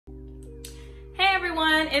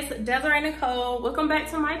everyone, it's Desiree Nicole. Welcome back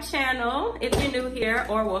to my channel if you're new here,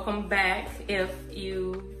 or welcome back if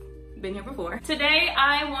you've been here before. Today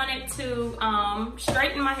I wanted to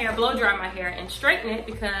straighten my hair, blow dry my hair and straighten it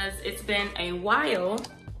because it's been a while.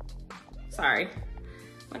 Sorry,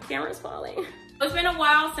 my camera's falling. It's been a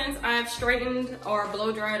while since I've straightened or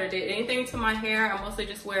blow dried or did anything to my hair. I mostly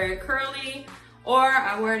just wear it curly or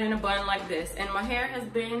I wear it in a bun like this. And my hair has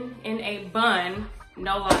been in a bun,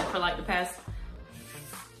 no lie, for like the past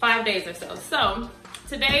 5 days or so. So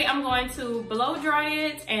today I'm going to blow dry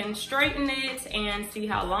it and straighten it and see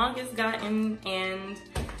how long it's gotten, and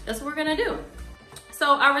that's what we're gonna do.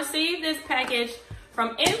 So I received this package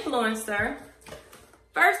from Influenster.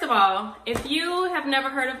 First of all, if you have never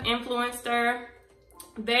heard of Influenster,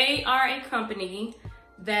 they are a company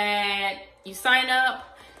that you sign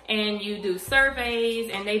up and you do surveys,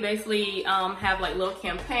 and they basically have like little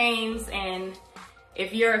campaigns, and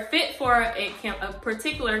if you're fit for a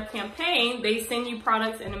particular campaign, they send you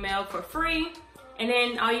products in the mail for free, and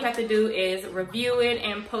then all you have to do is review it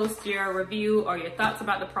and post your review or your thoughts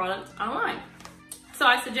about the product online. So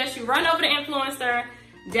I suggest you run over to Influencer,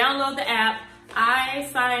 download the app. I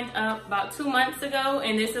signed up about 2 months ago,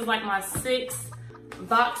 and this is like my 6th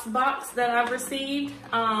box that I've received.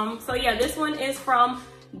 So yeah, this one is from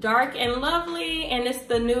Dark and Lovely, and it's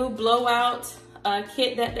the new Blowout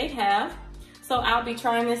kit that they have. So I'll be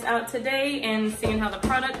trying this out today and seeing how the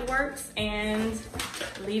product works and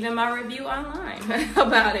leaving my review online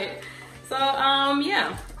about it. So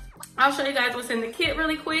yeah, I'll show you guys what's in the kit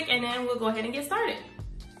really quick, and then we'll go ahead and get started.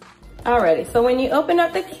 Alrighty, so when you open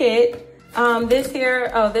up the kit,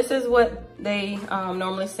 this is what they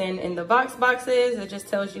normally send in the boxes. It just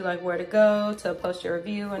tells you like where to go to post your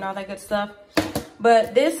review and all that good stuff.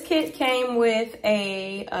 But this kit came with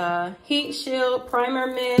a heat shield primer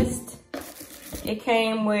mist. It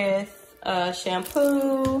came with a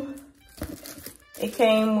shampoo. It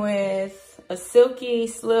came with a silky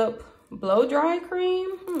slip blow dry cream.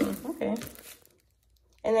 Okay.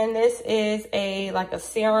 And then this is like a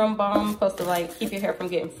serum balm, supposed to like keep your hair from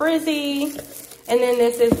getting frizzy. And then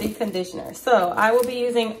this is the conditioner. So I will be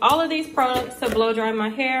using all of these products to blow dry my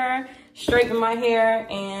hair, straighten my hair,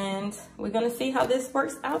 and we're gonna see how this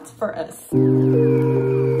works out for us.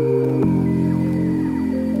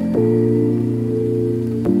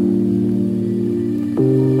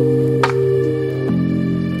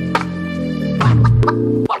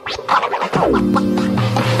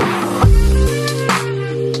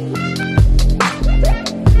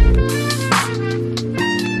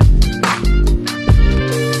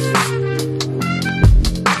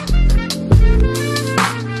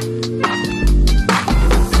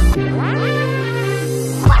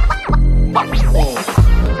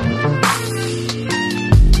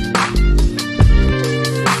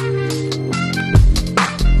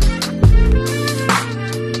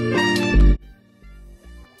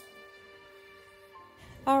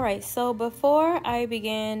 Alright, so before I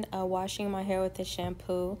began washing my hair with the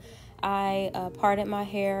shampoo, I parted my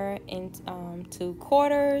hair into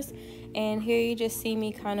quarters, and here you just see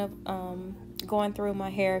me kind of going through my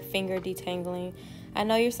hair, finger detangling. I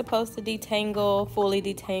know you're supposed to fully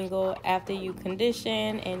detangle after you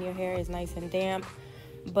condition and your hair is nice and damp,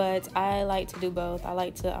 but I like to do both. I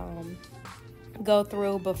like to go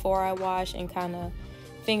through before I wash and kind of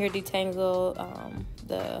finger detangle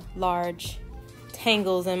the large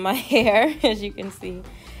tangles in my hair, as you can see,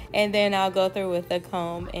 and then I'll go through with a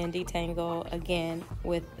comb and detangle again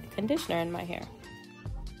with conditioner in my hair.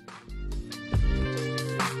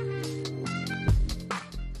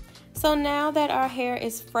 So now that our hair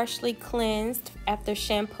is freshly cleansed after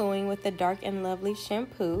shampooing with the Dark and Lovely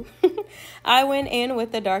shampoo, I went in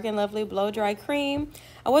with the Dark and Lovely blow dry cream.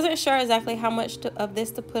 I wasn't sure exactly how much of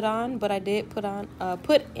this to put on, but I did put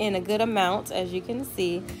in a good amount, as you can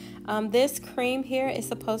see. This cream here is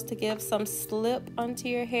supposed to give some slip onto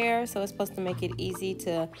your hair, so it's supposed to make it easy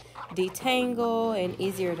to detangle and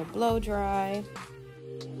easier to blow dry.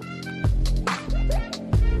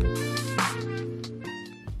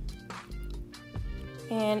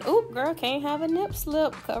 And oop, girl, can't have a nip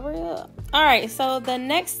slip, cover it up. All right, so the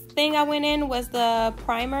next thing I went in was the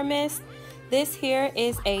primer mist. This here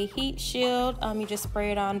is a heat shield. You just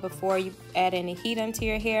spray it on before you add any heat into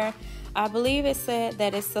your hair. I believe it said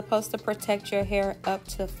that it's supposed to protect your hair up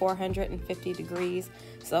to 450 degrees.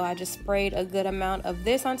 So I just sprayed a good amount of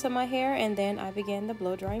this onto my hair, and then I began the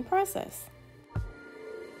blow drying process.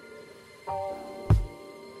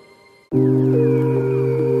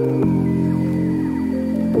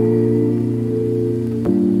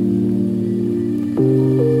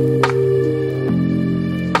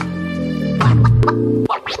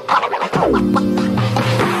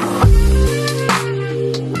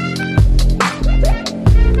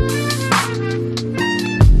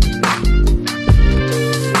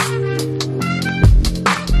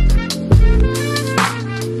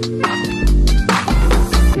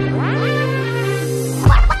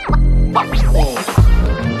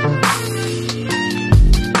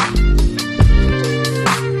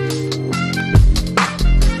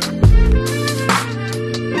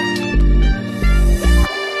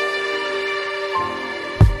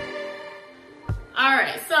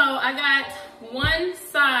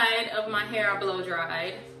 hair blow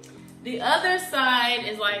dried. The other side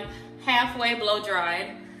is like halfway blow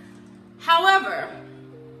dried. However,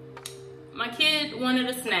 my kid wanted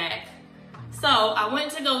a snack. So I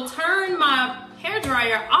went to go turn my hair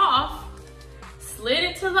dryer off, slid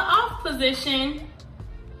it to the off position,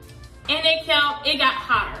 and it got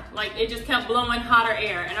hotter. Like, it just kept blowing hotter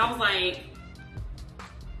air. And I was like,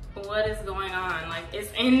 what is going on? Like,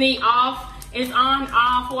 it's in the off, it's on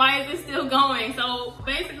off, why is it still going? So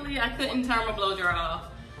basically I couldn't turn my blow dryer off.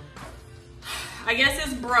 I guess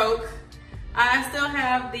it's broke. I still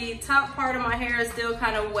have the top part of my hair is still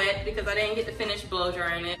kind of wet because I didn't get to finish blow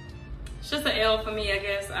drying it. It's just an L for me, I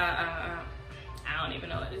guess. I don't even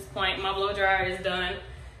know at this point. My blow dryer is done.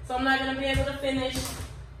 So I'm not gonna be able to finish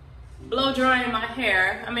blow drying my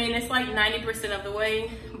hair. I mean, it's like 90% of the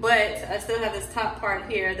way, but I still have this top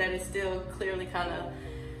part here that is still clearly kind of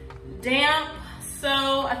damp. So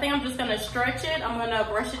I think I'm just gonna stretch it. I'm gonna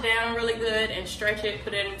brush it down really good and stretch it,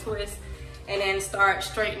 put it in a twist, and then start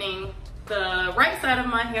straightening the right side of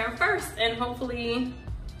my hair first, and hopefully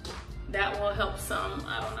that will help some.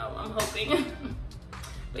 I don't know, I'm hoping.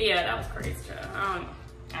 But yeah, that was crazy. I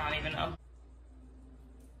don't even know.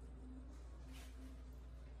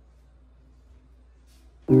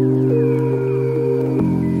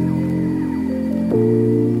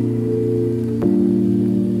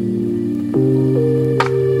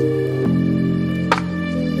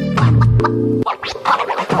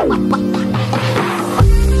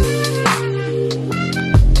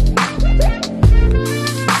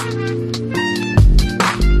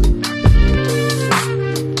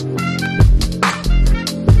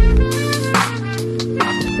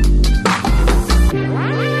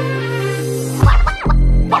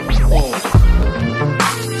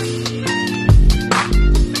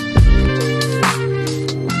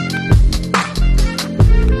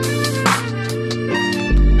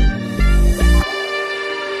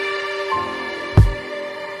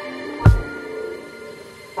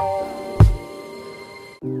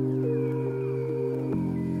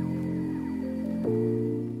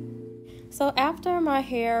 So after my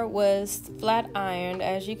hair was flat ironed,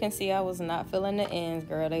 as you can see, I was not feeling the ends,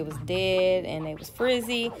 girl. They was dead and they was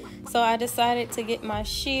frizzy. So I decided to get my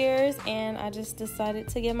shears, and I just decided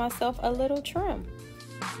to give myself a little trim.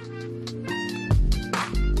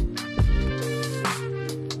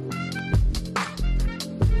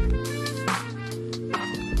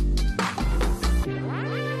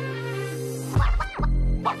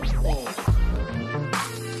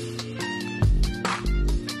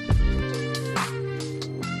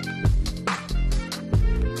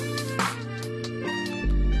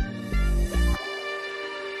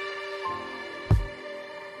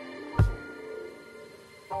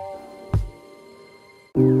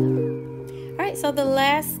 So the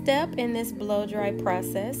last step in this blow dry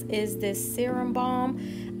process is this serum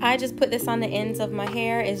balm. I just put this on the ends of my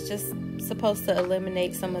hair. It's just supposed to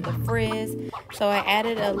eliminate some of the frizz. So I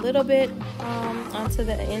added a little bit onto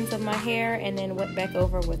the ends of my hair and then went back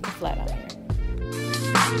over with the flat iron.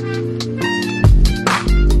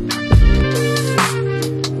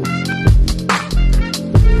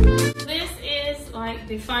 This is like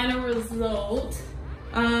the final result.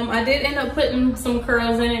 I did end up putting some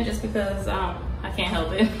curls in it just because I can't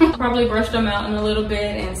help it. Probably brush them out in a little bit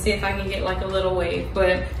and see if I can get like a little wave.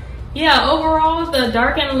 But yeah, overall the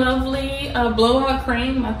Dark and Lovely blowout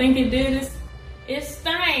cream, I think it did its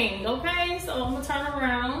thing. Okay, so I'm gonna turn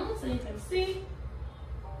around so you can see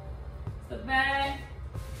the back.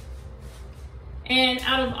 And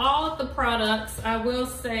out of all of the products, I will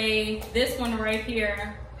say this one right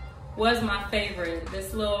here was my favorite.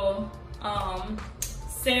 This little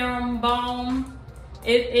serum balm.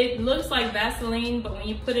 It looks like Vaseline, but when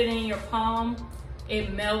you put it in your palm,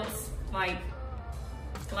 it melts like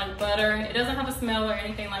butter. It doesn't have a smell or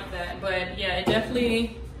anything like that, but yeah, it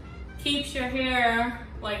definitely keeps your hair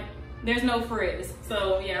like there's no frizz.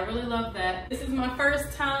 So yeah, I really love that. This is my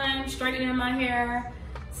first time straightening my hair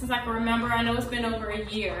since I can remember. I know it's been over a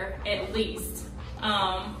year at least.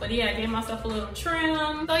 But yeah, I gave myself a little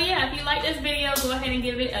trim. So yeah, if you like this video, go ahead and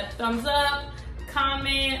give it a thumbs up.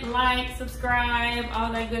 Comment, like, subscribe,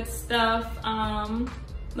 all that good stuff.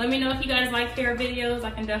 Let me know if you guys like hair videos.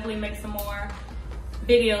 I can definitely make some more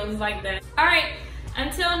videos like that. All right,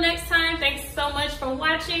 until next time, thanks so much for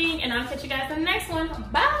watching, and I'll catch you guys in the next one.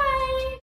 Bye.